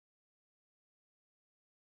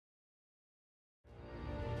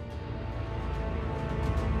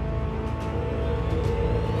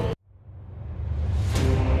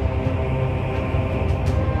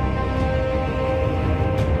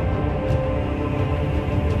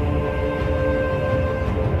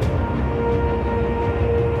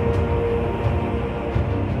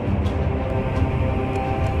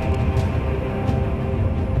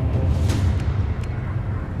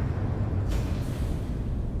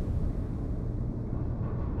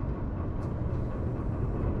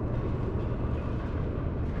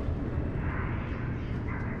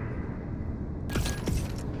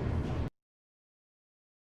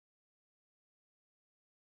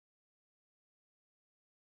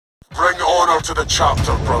Honor to the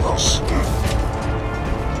chapter, brothers.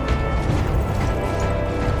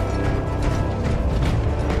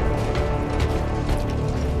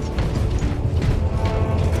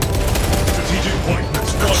 Strategic point.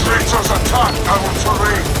 The traitors attack our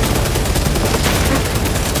terrain.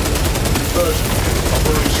 Conversion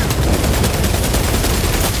operation.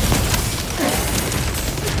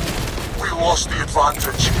 We lost the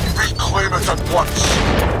advantage. Reclaim it at once.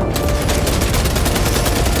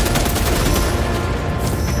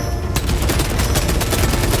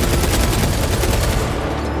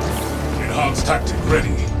 Enhanced tactic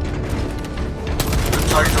ready. The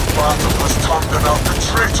tide of battle has turned enough. The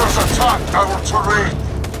traitors attack our terrain.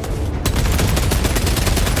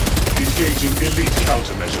 Engaging elite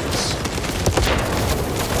countermeasures.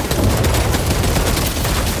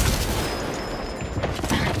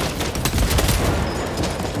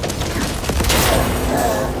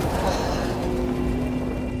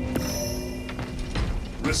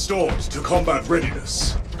 Restored to combat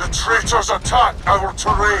readiness. The traitors attack our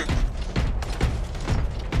terrain.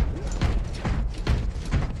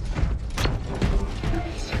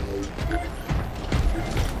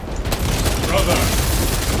 Brother!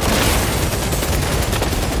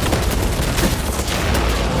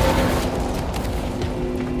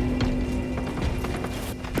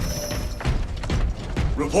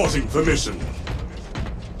 Reporting for mission.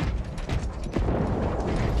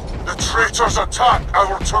 The traitors attack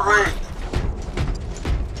our terrain.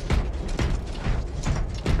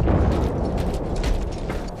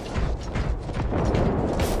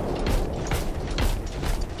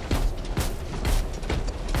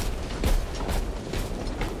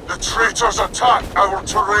 The traitors attack our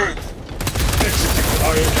terrain. Execute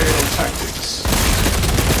Iron Halo tactics.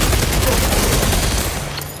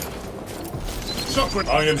 Shotgun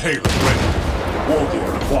Iron Halo ready. War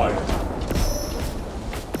gear acquired.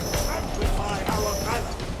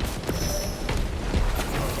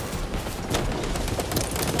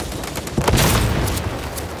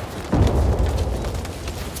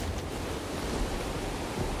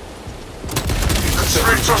 The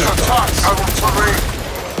traitors attack our terrain.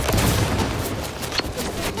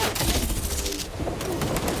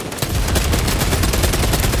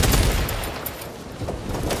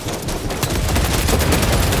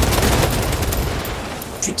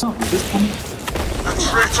 The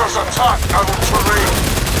traitors attack our terrain.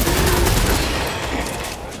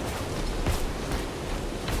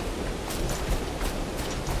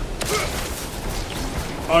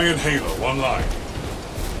 Iron Halo online.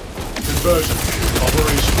 Conversion field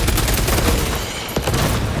operational.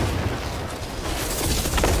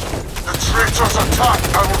 The traitors attack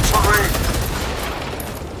our terrain.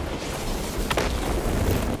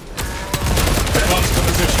 Advance to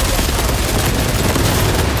position.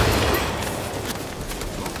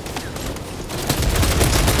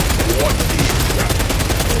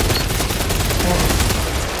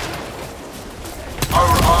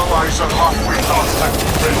 Our allies are halfway done.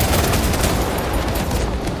 Tactic ready.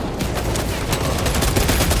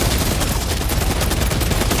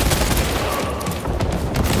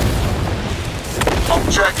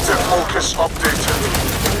 Objective focus updated.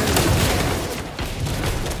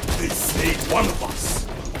 They saved one of us.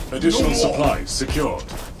 Additional supplies secured.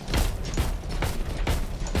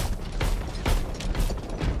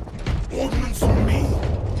 Ordnance on me.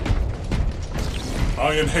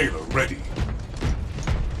 Iron Halo ready.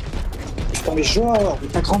 Putain mais genre, mais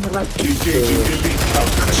ta grand-mère là. Engaging elite The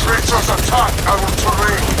counter. traitors attack our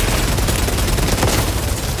terrain.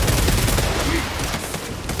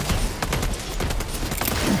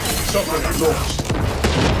 Submarine launched.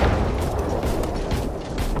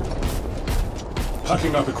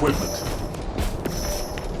 Packing up equipment.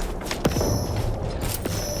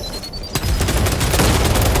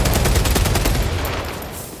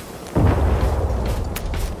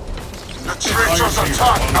 The traitors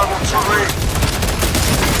attack our terrain.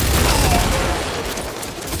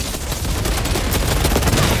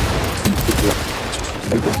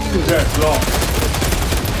 Death lost.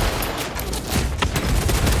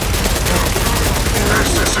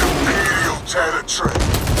 This is Imperial territory.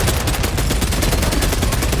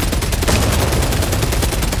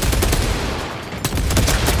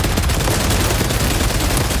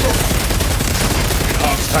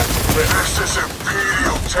 Enhanced tactic ready. This is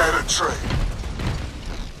Imperial territory.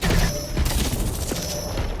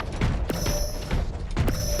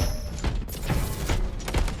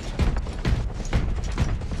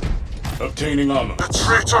 Obtaining armor. The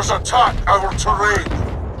traitors attack our terrain.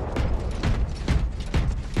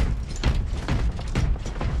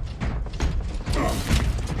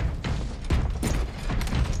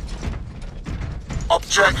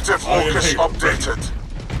 Objective Iron locus Halo updated.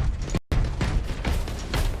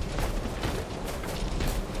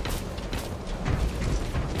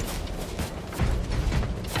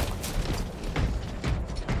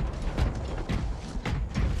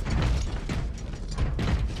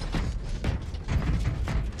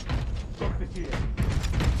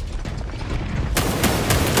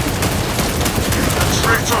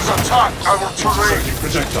 Traitors attack our terrain. Sending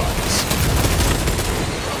projectiles.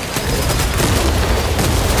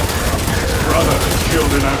 Brother is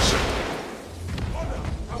killed in action.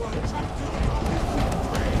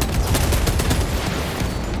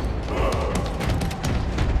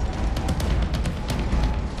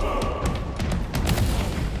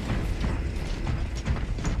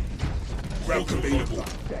 Route available.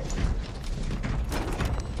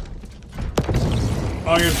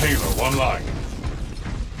 Iron Halo online.